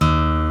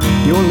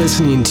You're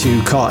listening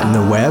to Caught in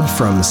the Web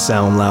from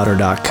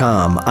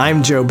SoundLouder.com.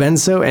 I'm Joe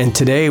Benso, and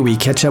today we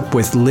catch up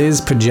with Liz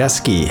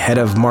Podjeski, head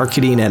of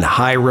marketing at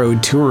High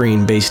Road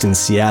Touring based in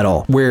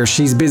Seattle, where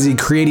she's busy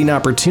creating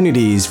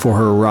opportunities for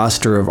her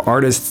roster of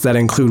artists that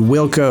include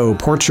Wilco,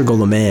 Portugal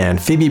the Man,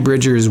 Phoebe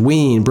Bridgers,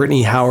 Ween,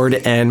 Brittany Howard,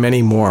 and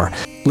many more.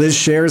 Liz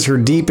shares her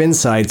deep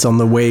insights on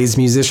the ways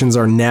musicians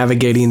are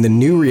navigating the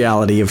new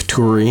reality of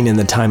touring in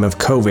the time of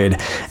COVID,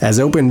 as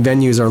open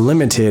venues are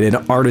limited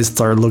and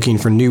artists are looking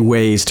for new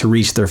ways to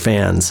reach their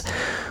fans.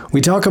 We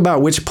talk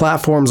about which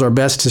platforms are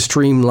best to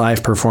stream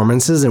live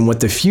performances and what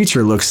the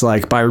future looks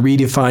like by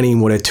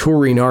redefining what a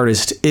touring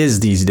artist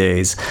is these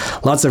days.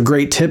 Lots of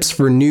great tips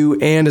for new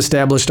and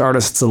established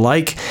artists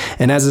alike.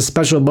 And as a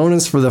special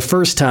bonus for the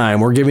first time,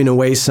 we're giving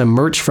away some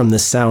merch from the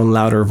Sound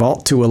Louder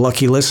Vault to a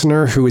lucky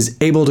listener who is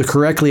able to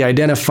correctly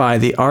identify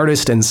the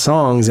artist and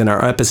songs in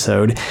our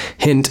episode.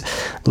 Hint,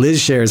 Liz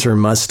shares her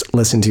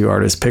must-listen-to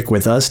artist pick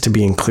with us to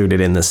be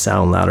included in the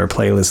Sound Louder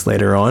playlist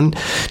later on.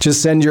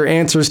 Just send your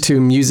answers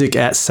to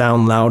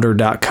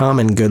music@soundlouder.com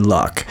and good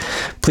luck.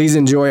 Please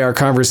enjoy our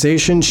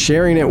conversation.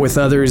 Sharing it with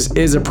others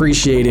is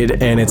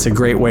appreciated, and it's a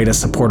great way to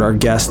support our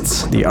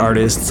guests, the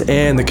artists,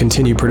 and the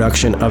continued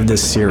production of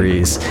this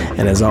series.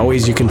 And as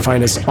always, you can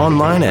find us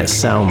online at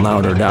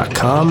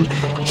soundlouder.com.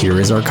 Here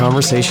is our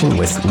conversation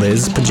with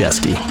Liz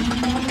Podjeski.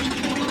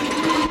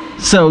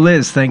 So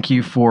Liz, thank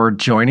you for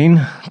joining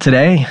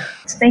today.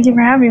 Thank you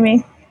for having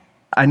me.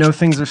 I know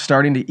things are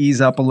starting to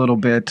ease up a little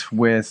bit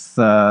with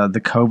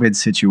the COVID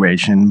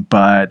situation,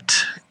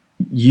 but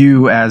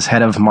you as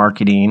head of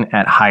marketing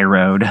at High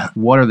Road,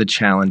 what are the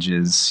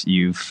challenges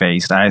you've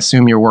faced? I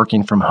assume you're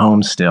working from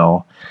home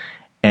still.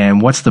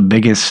 And what's the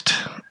biggest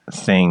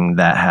thing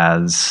that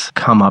has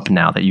come up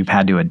now that you've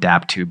had to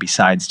adapt to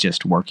besides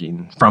just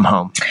working from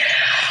home?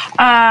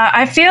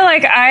 I feel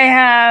like I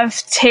have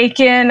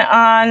taken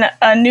on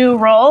a new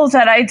role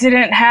that I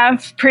didn't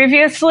have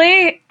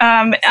previously.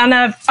 On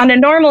a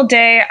normal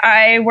day,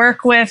 I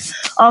work with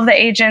all the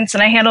agents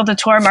and I handle the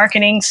tour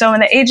marketing. So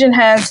when the agent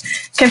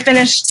can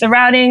finish the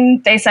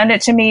routing, they send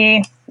it to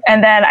me.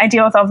 And then I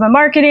deal with all the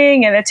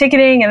marketing and the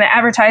ticketing and the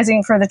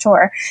advertising for the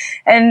tour.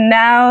 And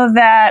now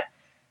that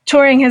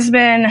touring has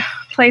been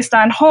placed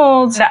on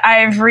hold,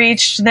 I've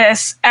reached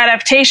this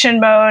adaptation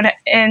mode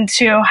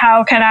into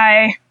how can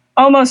I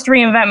almost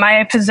reinvent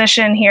my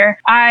position here.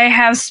 I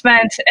have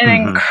spent an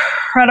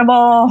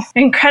incredible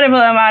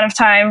amount of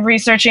time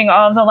researching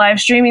all of the live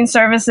streaming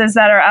services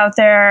that are out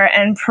there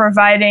and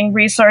providing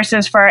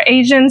resources for our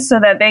agents so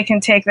that they can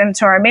take them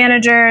to our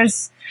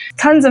managers.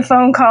 Tons of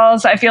phone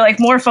calls. I feel like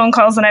more phone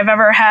calls than I've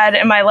ever had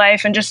in my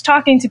life, and just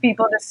talking to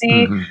people to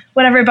see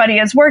what everybody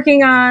is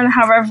working on,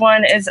 how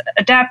everyone is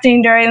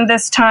adapting during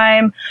this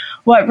time,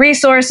 what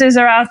resources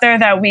are out there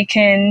that we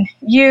can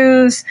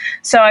use.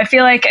 So I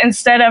feel like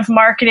instead of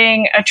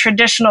marketing a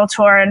traditional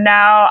tour,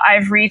 now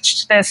I've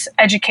reached this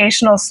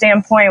educational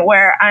standpoint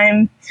where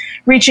I'm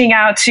reaching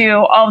out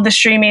to all of the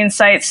streaming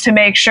sites to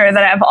make sure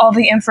that I have all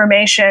the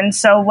information.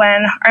 So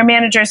when our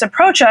managers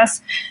approach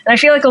us, and I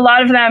feel like a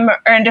lot of them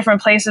are in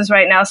different places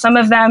right now. Some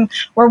of them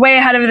were way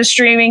ahead of the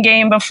streaming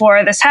game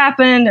before this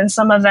happened, and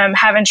some of them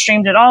haven't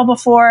streamed at all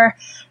before.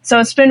 So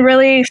it's been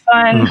really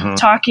fun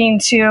talking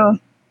to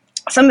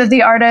some of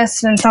the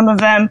artists and some of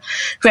them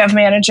who have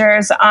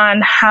managers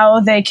on how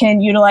they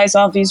can utilize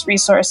all these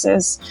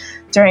resources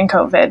during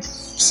COVID.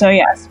 So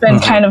yeah, it's been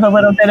kind of a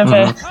little bit of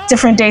a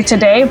different day to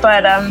day,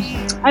 but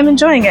I'm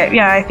enjoying it.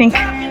 Yeah, I think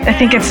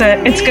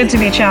it's good to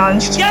be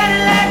challenged.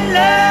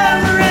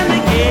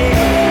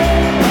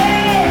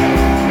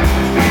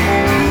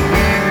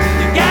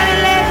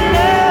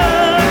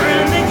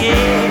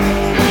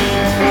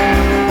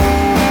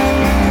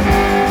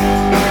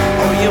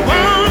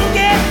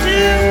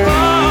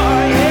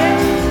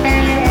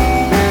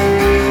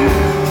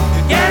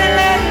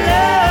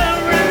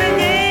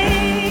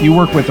 You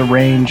work with a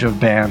range of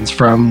bands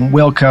from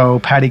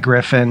Wilco, Patty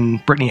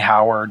Griffin, Brittany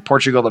Howard,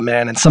 Portugal the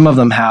Man, and some of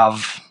them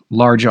have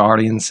larger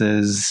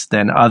audiences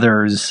than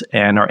others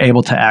and are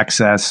able to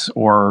access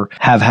or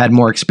have had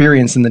more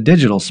experience in the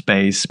digital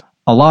space.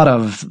 A lot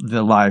of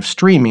the live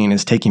streaming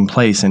is taking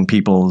place in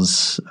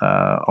people's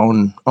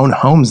own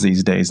homes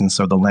these days, and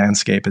so the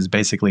landscape is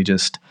basically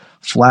just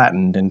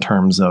flattened in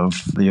terms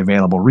of the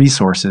available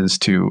resources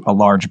to a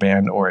large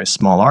band or a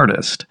small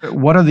artist.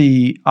 What are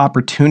the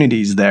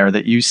opportunities there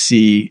that you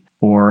see,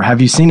 or have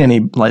you seen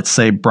any, let's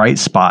say, bright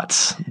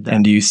spots?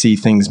 And do you see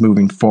things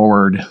moving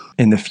forward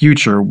in the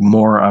future,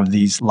 more of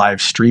these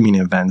live streaming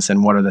events,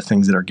 and what are the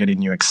things that are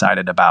getting you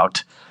excited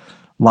about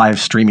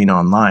live streaming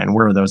online?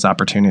 Where are those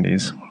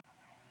opportunities?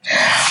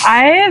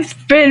 I've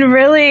been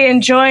really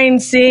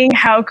enjoying seeing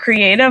how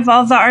creative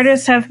all the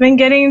artists have been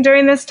getting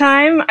during this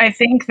time. I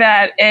think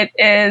that it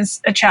is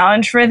a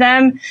challenge for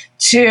them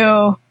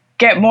to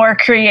get more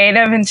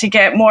creative and to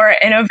get more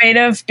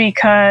innovative,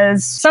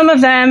 because some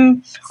of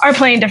them are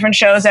playing different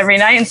shows every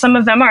night and some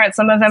of them aren't.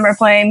 Some of them are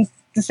playing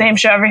the same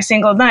show every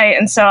single night.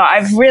 And so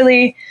I've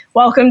really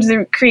welcomed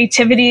the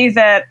creativity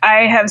that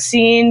I have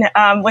seen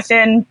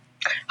within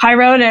High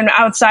Road and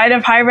outside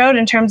of High Road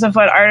in terms of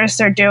what artists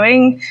are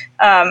doing.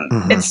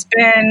 It's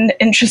been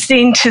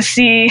interesting to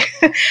see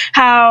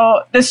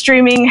how the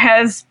streaming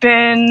has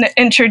been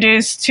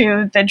introduced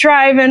to the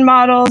drive-in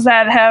models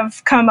that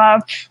have come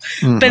up,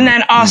 but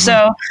then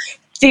also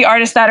the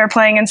artists that are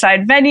playing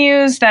inside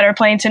venues that are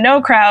playing to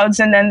no crowds,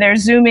 and then they're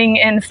zooming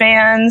in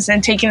fans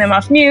and taking them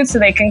off mute so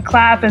they can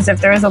clap as if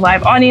there is a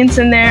live audience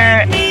in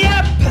there.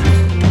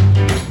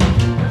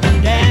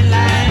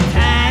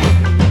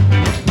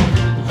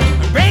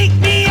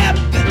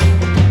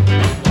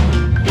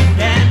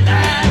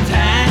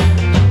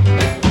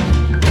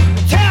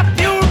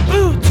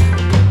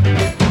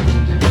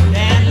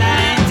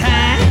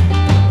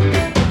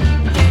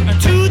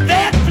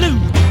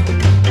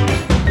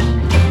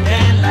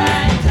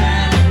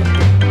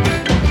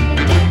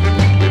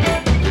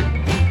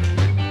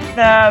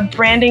 The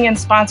branding and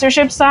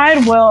sponsorship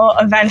side will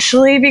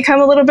eventually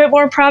become a little bit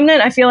more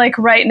prominent. I feel like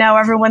right now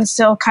everyone's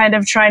still kind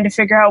of trying to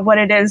figure out what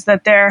it is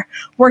that they're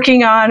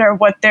working on or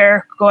what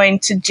they're going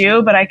to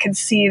do, but I could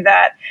see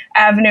that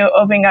avenue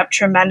opening up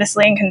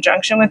tremendously in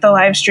conjunction with the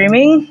live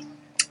streaming.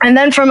 And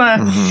then from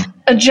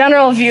a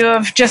general view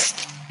of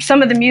just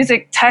some of the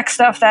music tech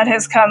stuff that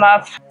has come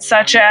up,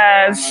 such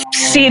as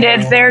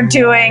Seated, they're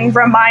doing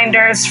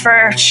reminders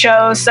for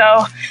shows.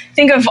 So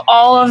think of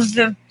all of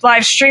the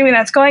live streaming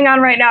that's going on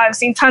right now. I've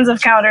seen tons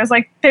of calendars,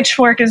 like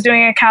Pitchfork is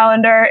doing a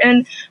calendar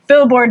and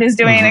Billboard is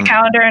doing a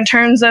calendar in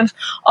terms of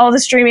all the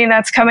streaming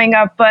that's coming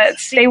up. But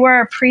they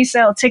were a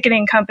pre-sale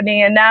ticketing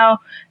company, and now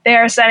they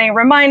are setting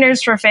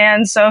reminders for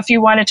fans. So if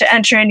you wanted to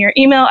enter in your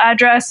email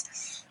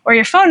address or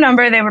your phone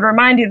number, they would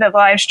remind you that the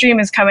live stream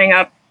is coming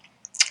up.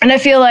 And I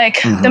feel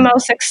like the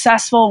most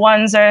successful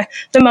ones are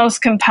the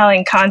most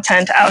compelling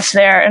content out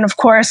there. And of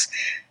course,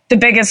 the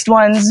biggest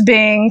ones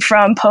being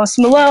from Post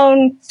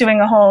Malone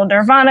doing a whole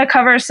Nirvana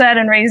cover set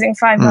and raising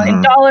 $5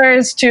 million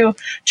to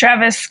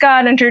Travis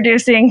Scott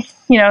introducing,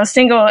 a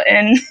single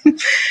in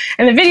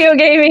the video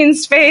gaming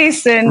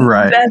space and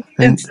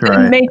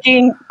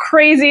making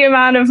crazy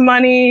amount of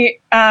money.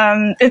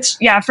 For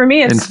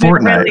me, it's in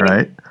Fortnite,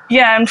 right?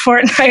 Yeah, in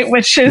Fortnite,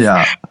 which is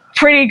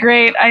pretty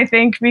great, I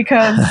think,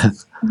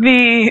 because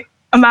the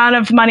amount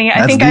of money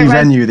That's the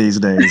venue these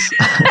days.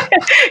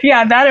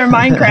 Yeah, that or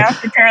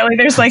Minecraft. Apparently,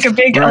 there's like a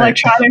big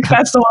electronic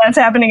festival that's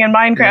happening in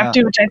Minecraft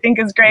too, which I think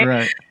is great.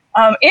 Right.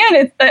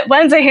 And it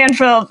lends a hand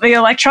for the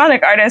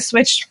electronic artists,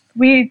 which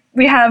we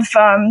have.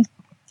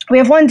 We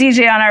have one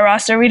DJ on our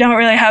roster. We don't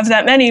really have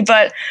that many,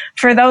 but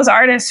for those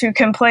artists who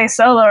can play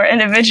solo or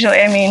individually,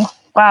 I mean,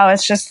 wow,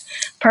 it's just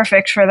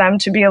perfect for them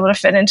to be able to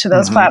fit into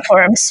those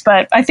platforms.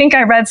 But I think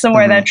I read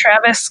somewhere that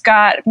Travis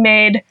Scott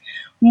made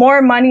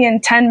more money in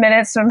 10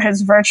 minutes from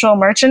his virtual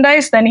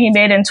merchandise than he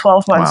made in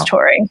 12 months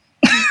touring.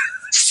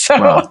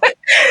 So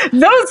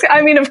those,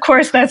 I mean, of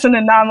course, that's an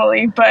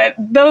anomaly, but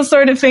those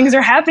sort of things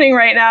are happening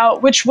right now,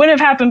 which wouldn't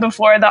have happened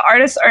before. The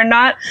artists are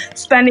not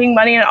spending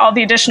money on all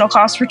the additional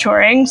costs for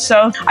touring.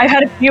 So I've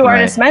had a few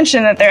artists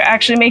mention that they're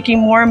actually making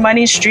more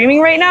money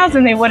streaming right now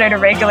than they would at a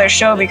regular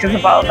show because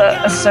of all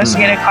the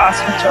associated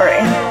costs for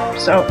touring.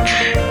 So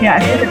yeah, I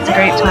think it's a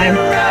great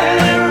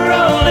time.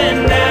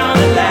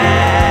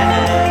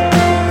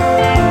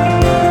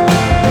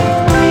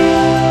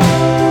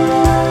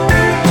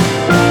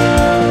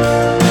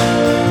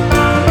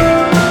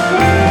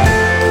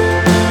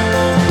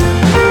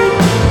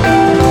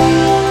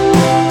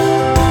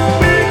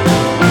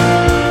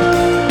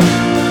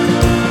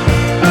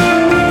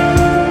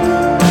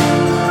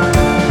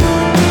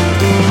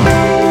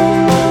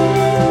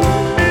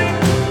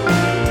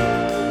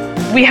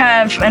 We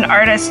have an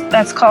artist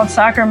that's called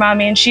Soccer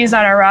Mommy, and she's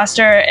on our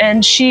roster,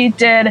 and she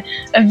did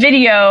a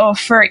video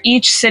for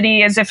each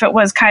city as if it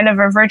was kind of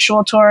a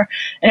virtual tour.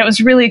 And it was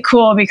really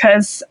cool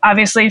because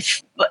obviously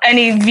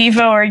any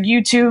Vivo or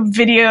YouTube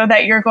video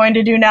that you're going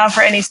to do now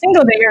for any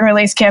single that you're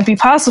release can't be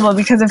possible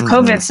because of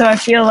COVID. So I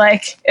feel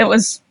like it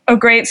was a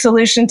great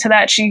solution to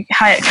that. She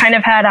kind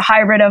of had a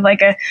hybrid of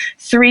like a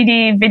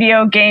 3D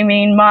video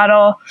gaming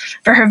model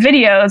for her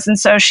videos. And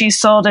so she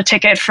sold a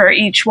ticket for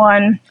each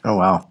one. Oh,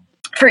 wow.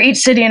 For each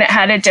city, and it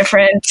had a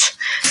different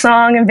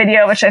song and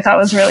video, which I thought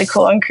was really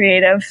cool and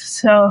creative.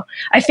 So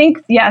I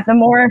think, the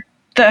more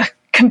the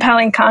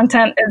compelling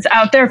content is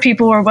out there,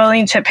 people were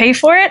willing to pay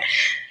for it.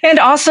 And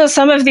also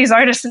some of these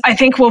artists, I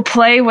think, will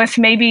play with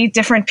maybe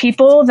different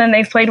people than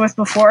they've played with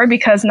before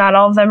because not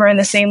all of them are in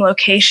the same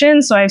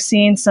location. So I've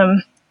seen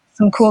some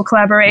cool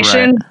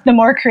collaboration. Right. The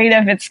more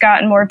creative it's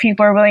gotten, more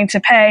people are willing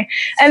to pay.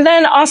 And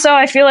then also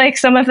I feel like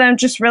some of them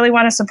just really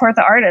want to support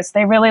the artist.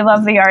 They really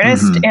love the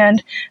artist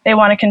and they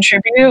want to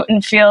contribute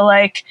and feel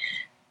like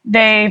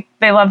they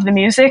love the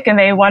music and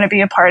they want to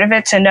be a part of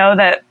it, to know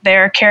that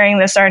they're carrying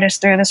this artist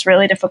through this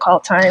really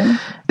difficult time.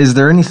 Is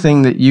there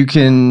anything that you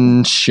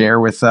can share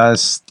with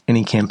us,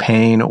 any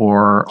campaign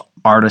or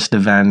artist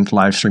event,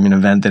 live streaming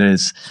event that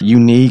is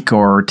unique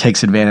or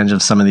takes advantage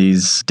of some of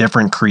these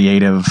different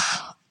creative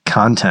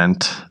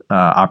content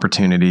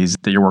opportunities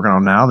that you're working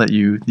on now that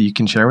you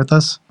can share with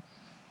us?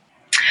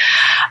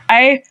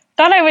 I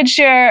thought I would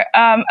share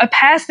a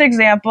past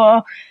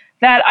example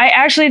that I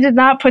actually did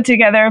not put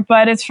together,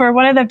 but it's for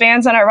one of the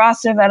bands on our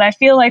roster that I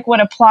feel like would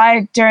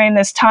apply during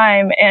this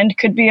time and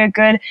could be a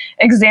good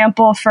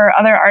example for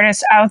other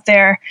artists out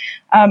there.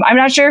 I'm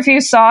not sure if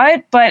you saw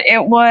it, but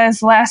it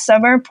was last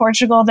summer,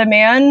 Portugal the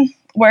Man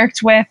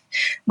worked with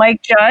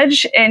Mike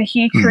Judge, and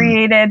he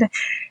created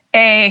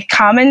a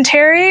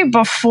commentary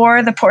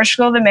before the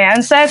Portugal the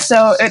Man set.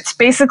 So it's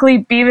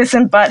basically Beavis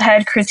and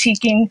Butthead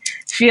critiquing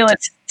Feel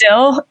It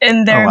Still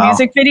in their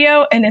music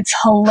video, and it's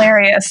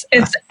hilarious.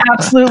 It's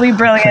absolutely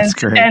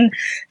brilliant. And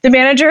the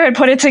manager had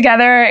put it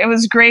together. It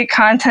was great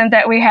content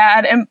that we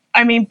had. And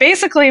I mean,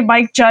 basically,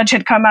 Mike Judge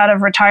had come out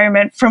of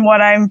retirement, from what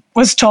I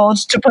was told,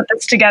 to put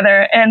this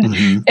together. And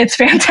it's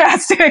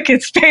fantastic.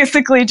 It's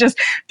basically just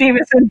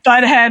Beavis and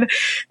Butthead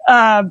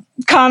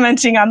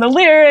commenting on the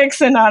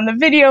lyrics and on the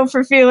video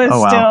for Feel It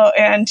Still.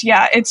 And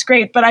yeah, it's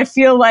great. But I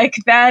feel like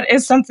that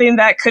is something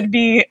that could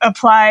be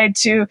applied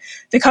to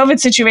the COVID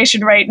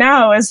situation right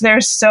now, as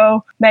there's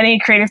so many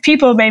creative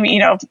people, maybe, you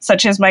know,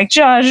 such as Mike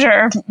Judge,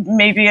 or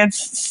maybe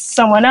it's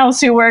someone else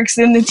who works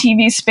in the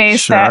TV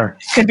space that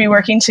could be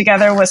working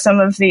together with some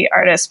of the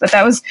artists. But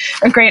that was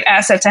a great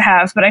asset to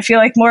have. But I feel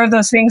like more of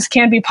those things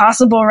can be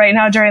possible right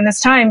now during this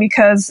time,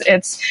 because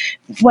it's,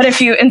 what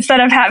if you, instead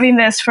of having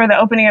this for the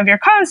opening of your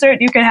concert,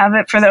 you could have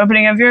it for the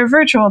opening of your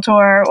virtual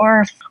tour,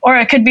 or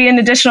it could be an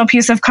additional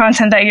piece of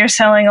content that you're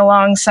selling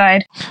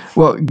alongside.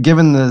 Well,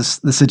 given the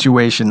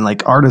situation,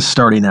 like artists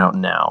starting out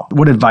now,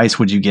 what advice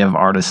would you give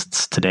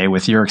artists today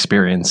with your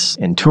experience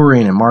in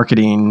touring and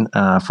marketing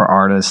for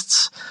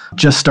artists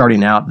just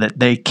starting out, that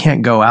they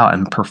can't go out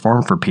and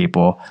perform for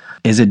people?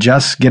 Is it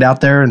just get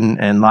out there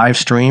and live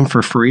stream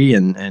for free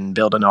and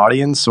build an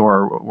audience,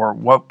 or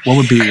what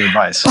would be your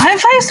advice? My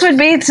advice would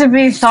be to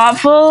be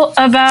thoughtful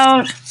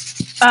about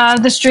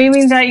the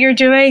streaming that you're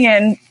doing,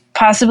 and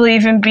possibly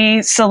even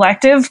be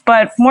selective.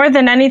 But more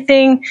than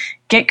anything,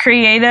 get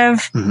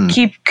creative,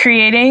 keep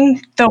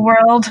creating. The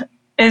world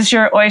is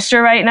your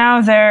oyster right now.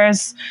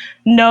 There's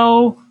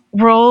no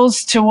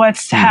rules to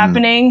what's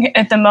happening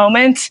at the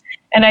moment.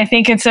 And I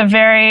think it's a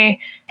very,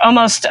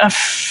 almost a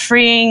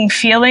freeing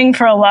feeling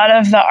for a lot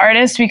of the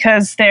artists,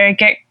 because they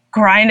get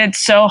grinded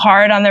so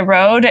hard on the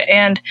road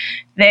and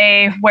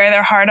they wear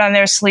their heart on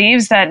their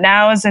sleeves, that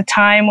now is a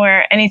time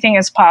where anything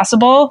is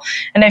possible.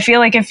 And I feel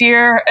like if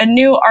you're a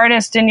new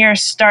artist and you're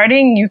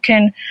starting, you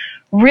can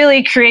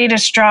really create a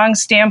strong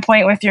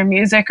standpoint with your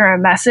music or a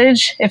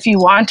message if you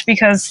want,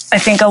 because I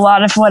think a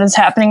lot of what is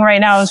happening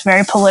right now is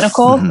very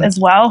political as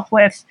well,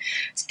 with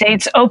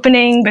states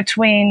opening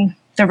between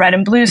the red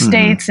and blue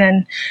states,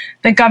 and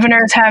the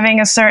governors having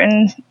a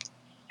certain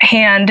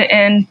hand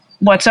in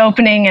what's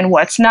opening and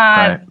what's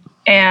not. Right.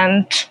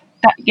 And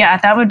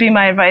that would be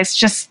my advice.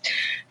 Just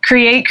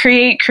create.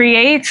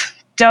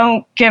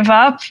 Don't give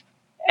up,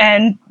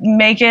 and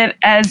make it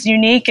as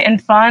unique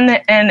and fun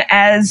and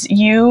as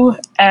you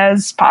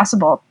as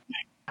possible.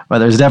 Well,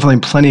 there's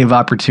definitely plenty of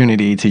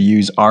opportunity to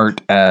use art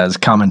as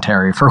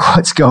commentary for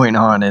what's going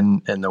on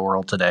in the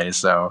world today.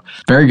 So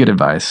very good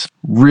advice.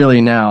 Really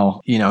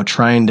now,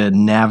 trying to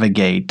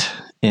navigate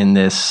in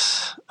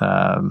this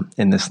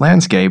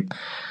landscape,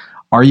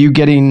 are you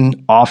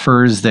getting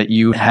offers that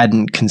you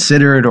hadn't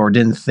considered or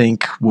didn't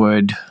think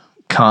would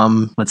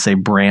come? Let's say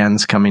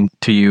brands coming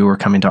to you or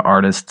coming to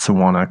artists to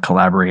want to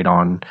collaborate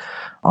on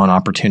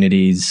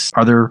opportunities.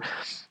 Are there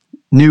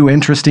new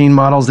interesting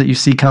models that you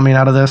see coming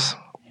out of this?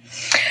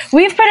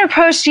 We've been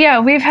approached,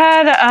 We've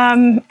had,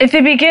 at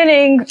the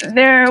beginning,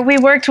 we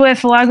worked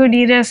with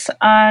Lagunitas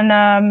on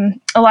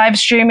a live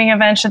streaming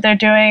event that they're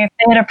doing.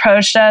 They had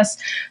approached us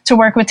to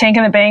work with Tank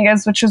and the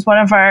Bangas, which was one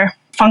of our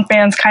funk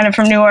bands kind of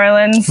from New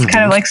Orleans,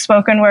 kind of like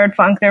spoken word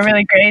funk. They're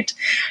really great.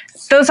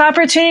 Those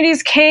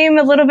opportunities came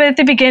a little bit at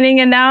the beginning,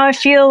 and now I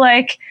feel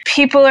like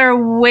people are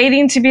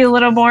waiting to be a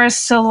little more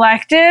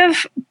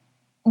selective,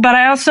 but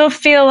I also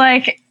feel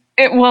like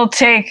it will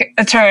take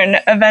a turn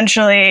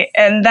eventually,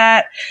 and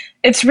that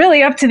it's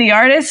really up to the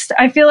artist.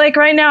 I feel like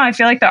right now,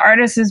 the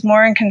artist is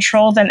more in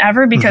control than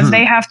ever, because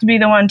they have to be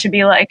the one to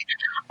be like,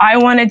 I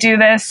want to do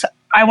this,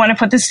 I want to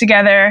put this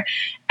together,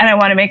 and I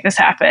want to make this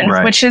happen,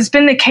 which has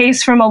been the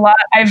case from a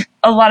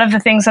lot of the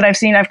things that I've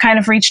seen. I've kind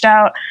of reached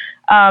out.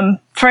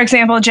 For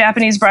example,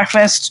 Japanese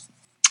Breakfast,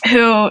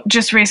 who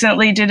just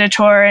recently did a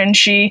tour, and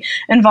she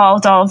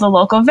involved all of the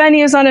local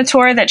venues on a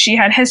tour that she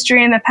had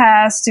history in the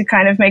past to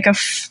kind of make a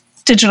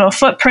digital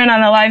footprint on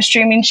the live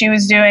streaming she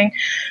was doing,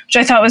 which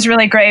I thought was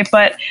really great.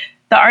 But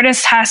the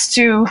artist has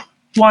to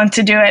want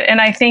to do it. And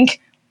I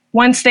think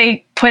once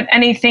they put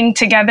anything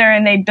together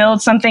and they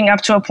build something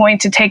up to a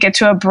point to take it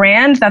to a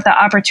brand, that the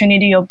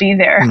opportunity will be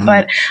there.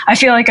 But I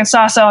feel like it's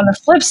also, on the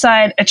flip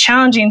side, a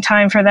challenging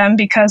time for them,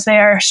 because they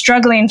are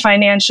struggling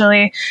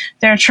financially.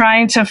 They're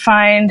trying to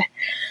find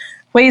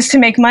ways to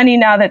make money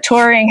now that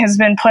touring has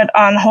been put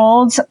on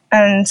hold,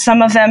 and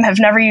some of them have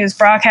never used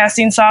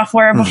broadcasting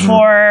software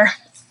before.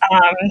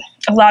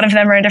 A lot of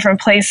them are in different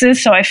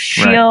places. So I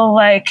feel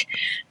like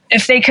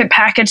if they could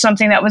package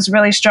something that was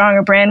really strong,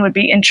 a brand would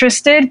be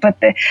interested. But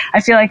I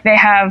feel like they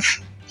have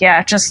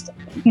just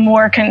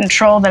more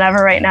control than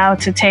ever right now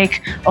to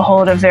take a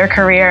hold of their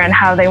career and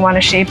how they want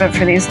to shape it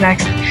for these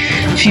next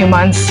few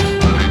months.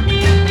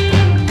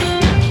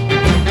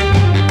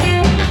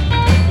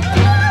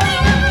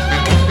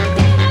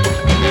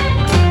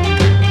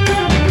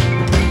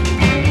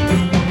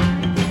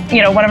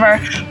 One of our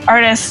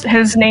artists,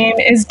 his name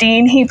is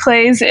Dean. He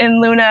plays in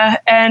Luna,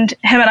 and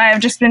him and I have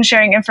just been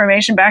sharing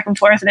information back and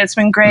forth, and it's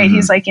been great. Mm-hmm.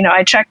 He's like,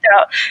 I checked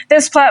out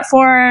this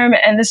platform,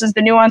 and this is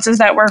the nuances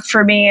that work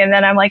for me. And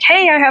then I'm like,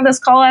 hey, I had this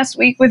call last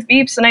week with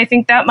Veeps, and I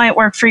think that might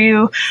work for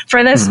you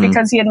for this, mm-hmm.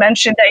 because he had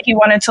mentioned that he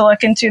wanted to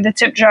look into the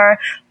tip jar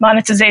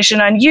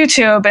monetization on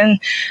YouTube. And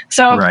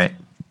so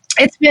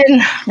It's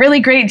been really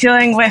great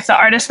dealing with the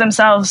artists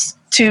themselves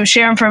to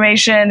share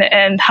information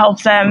and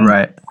help them.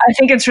 Right. I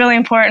think it's really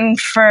important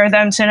for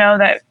them to know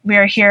that we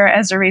are here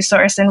as a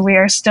resource, and we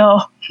are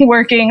still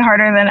working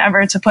harder than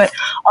ever to put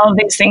all of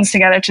these things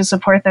together to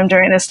support them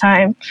during this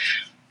time.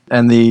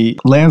 And the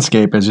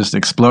landscape has just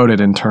exploded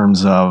in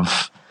terms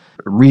of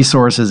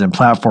resources and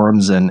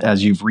platforms. And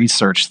as you've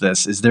researched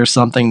this, is there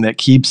something that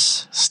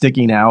keeps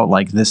sticking out?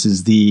 Like this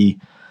is the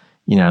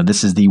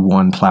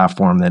one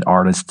platform that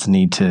artists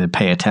need to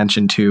pay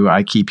attention to.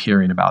 I keep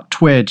hearing about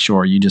Twitch,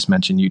 or you just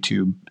mentioned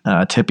YouTube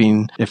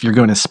tipping. If you're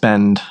going to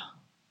spend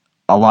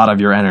a lot of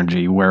your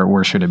energy,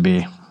 where should it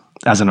be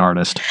as an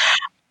artist?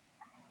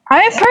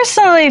 I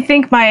personally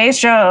think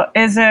Maestro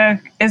is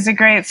a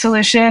great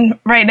solution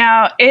right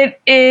now.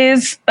 It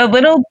is a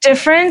little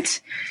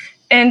different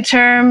in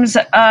terms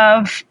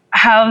of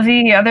how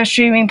the other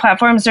streaming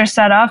platforms are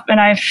set up, and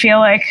I feel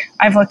like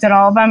I've looked at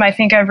all of them. I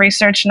think I've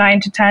researched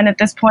 9 to 10 at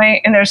this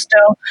point, and there's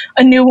still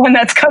a new one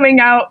that's coming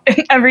out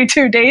every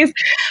 2 days.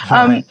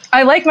 Right.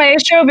 I like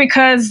Maestro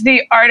because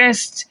the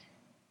artist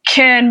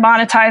can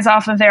monetize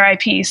off of their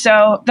IP.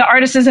 So the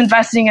artist is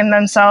investing in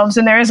themselves,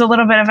 and there is a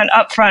little bit of an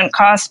upfront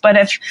cost. But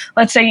if,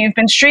 let's say, you've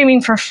been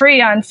streaming for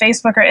free on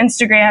Facebook or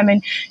Instagram,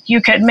 and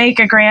you could make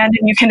 $1,000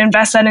 and you can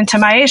invest that into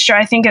Maestro,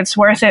 I think it's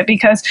worth it,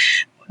 because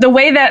the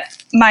way that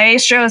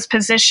Maestro is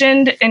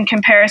positioned in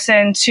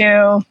comparison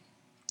to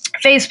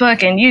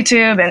Facebook and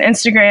YouTube and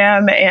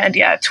Instagram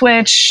and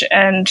Twitch,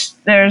 and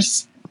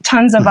there's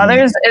tons of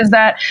others, is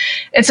that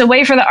it's a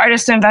way for the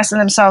artists to invest in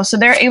themselves. So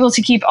they're able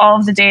to keep all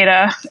of the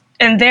data,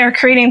 and they're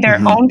creating their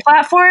own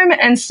platform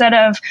instead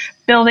of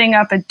building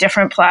up a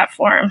different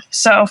platform.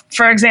 So,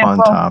 for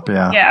example, on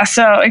top,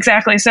 so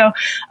exactly. So,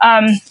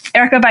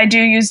 Erykah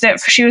Badu used it.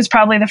 She was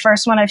probably the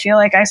first one I feel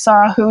like I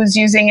saw who was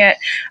using it.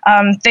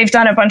 They've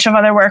done a bunch of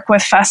other work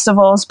with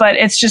festivals, but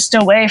it's just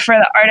a way for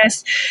the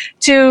artists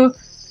to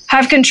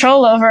have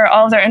control over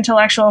all of their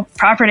intellectual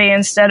property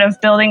instead of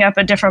building up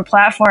a different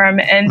platform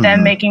and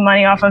then making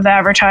money off of the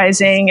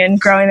advertising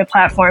and growing the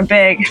platform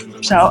big.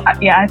 So,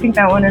 I think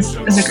that one is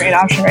a great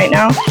option right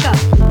now.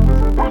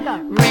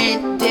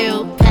 Rent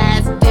due,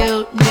 past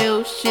due,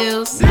 new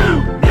shoes,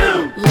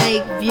 new,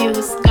 lake view,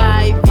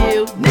 sky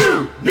view,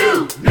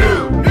 new.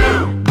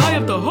 I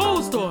am the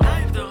whole store.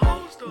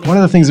 One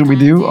of the things that we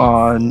do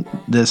on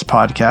this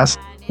podcast,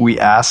 we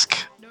ask,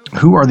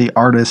 who are the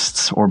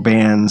artists or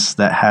bands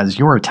that has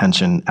your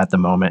attention at the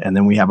moment? And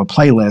then we have a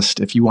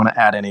playlist. If you want to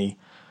add any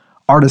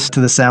artists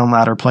to the Sound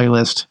Louder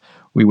playlist,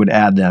 we would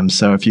add them.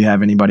 So if you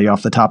have anybody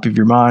off the top of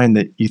your mind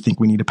that you think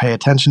we need to pay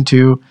attention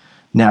to,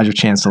 now's your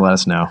chance to let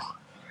us know.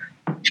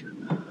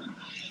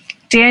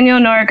 Daniel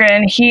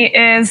Norgren, he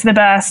is the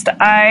best.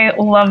 I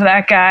love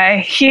that guy.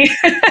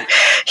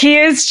 He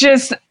is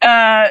just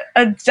a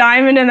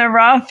diamond in the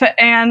rough,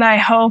 and I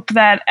hope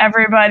that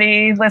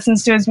everybody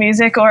listens to his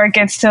music or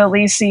gets to at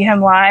least see him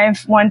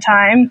live one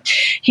time.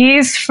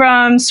 He's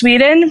from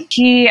Sweden.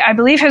 I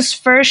believe his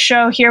first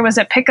show here was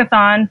at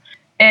Pickathon,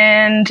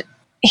 and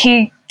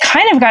he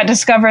kind of got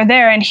discovered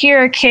there. And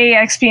here,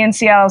 KEXP in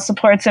Seattle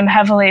supports him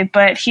heavily,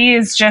 but he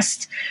is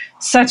just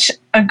such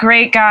a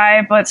great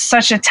guy, but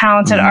such a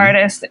talented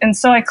artist and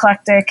so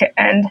eclectic,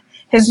 and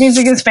his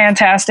music is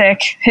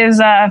fantastic. His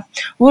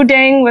Wu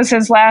Dang was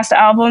his last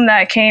album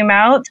that came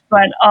out,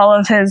 but all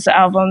of his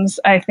albums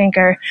I think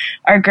are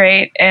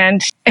great.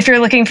 And if you're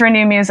looking for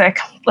new music,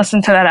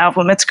 listen to that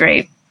album. It's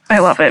great. I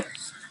love it.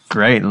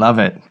 Great. Love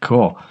it.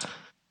 Cool.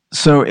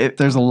 So if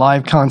there's a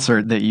live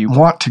concert that you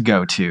want to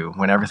go to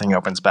when everything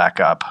opens back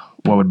up,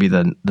 what would be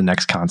the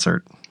next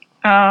concert?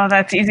 Oh,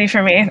 that's easy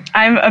for me.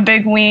 I'm a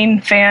big Ween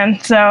fan,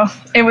 so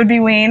it would be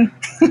Ween.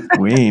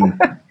 Ween.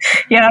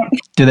 Yeah.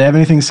 Do they have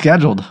anything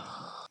scheduled?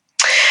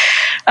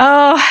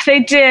 Oh, they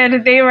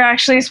did. They were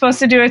actually supposed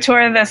to do a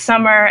tour this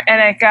summer, and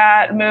it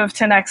got moved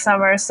to next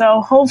summer.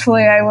 So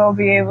hopefully I will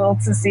be able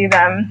to see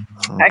them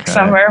next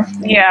summer.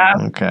 Yeah.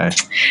 Okay.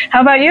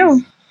 How about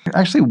you?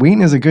 Actually,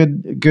 Ween is a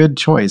good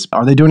choice.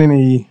 Are they doing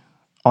any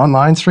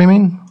online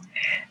streaming?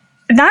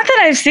 Not that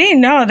I've seen.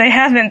 No, they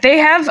haven't. They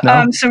have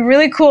some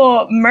really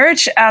cool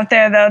merch out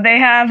there, though. They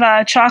have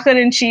a chocolate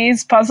and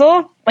cheese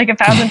puzzle like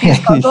 1,000-piece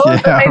puzzles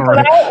that they put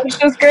out,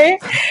 which is great.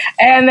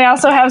 And they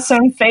also have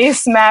some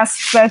face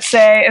masks that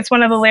say, it's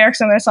one of the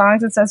lyrics in their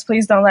songs. It says,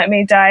 "Please don't let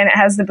me die," and it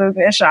has the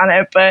Boognish on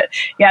it. But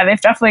yeah,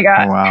 they've definitely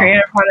got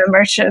creative on the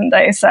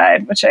merchandise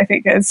side, which I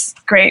think is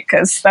great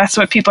because that's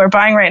what people are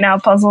buying right now,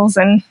 puzzles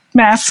and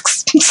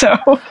masks. So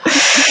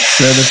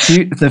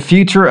the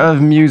future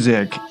of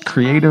music,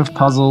 creative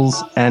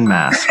puzzles and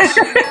masks.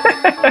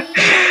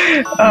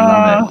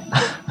 Love it.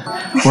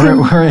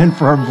 We're in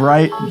for a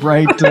bright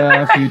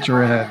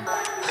future ahead.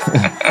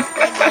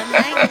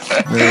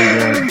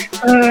 Very good.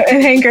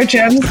 And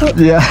handkerchiefs.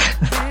 Yeah.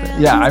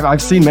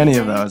 I've seen many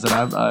of those, and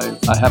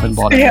I haven't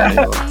bought any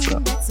of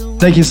them. So.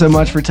 Thank you so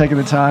much for taking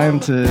the time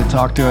to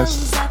talk to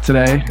us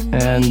today,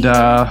 and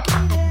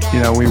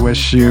we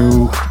wish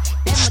you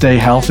stay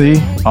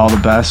healthy. All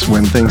the best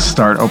when things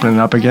start opening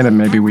up again, and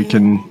maybe we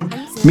can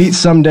meet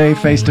someday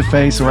face to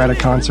face or at a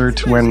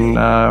concert when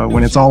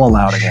it's all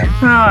allowed again.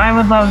 Oh, I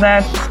would love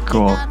that.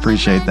 Cool.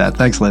 Appreciate that.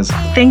 Thanks, Liz.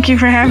 Thank you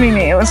for having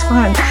me. It was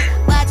fun.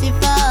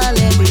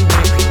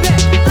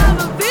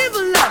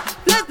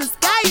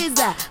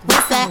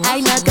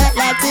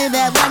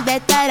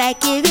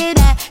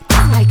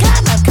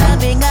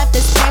 Coming up the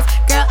stairs,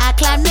 girl, I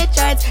climbed the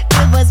charts.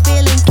 It was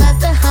feeling close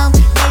to home.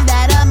 Days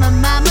that on my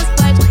mama's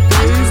porch.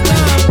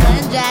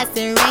 Raindrops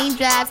and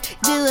raindrops,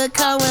 do a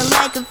curl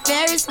like a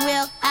Ferris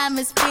wheel. I'm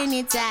a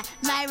spinning top.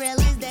 My real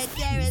is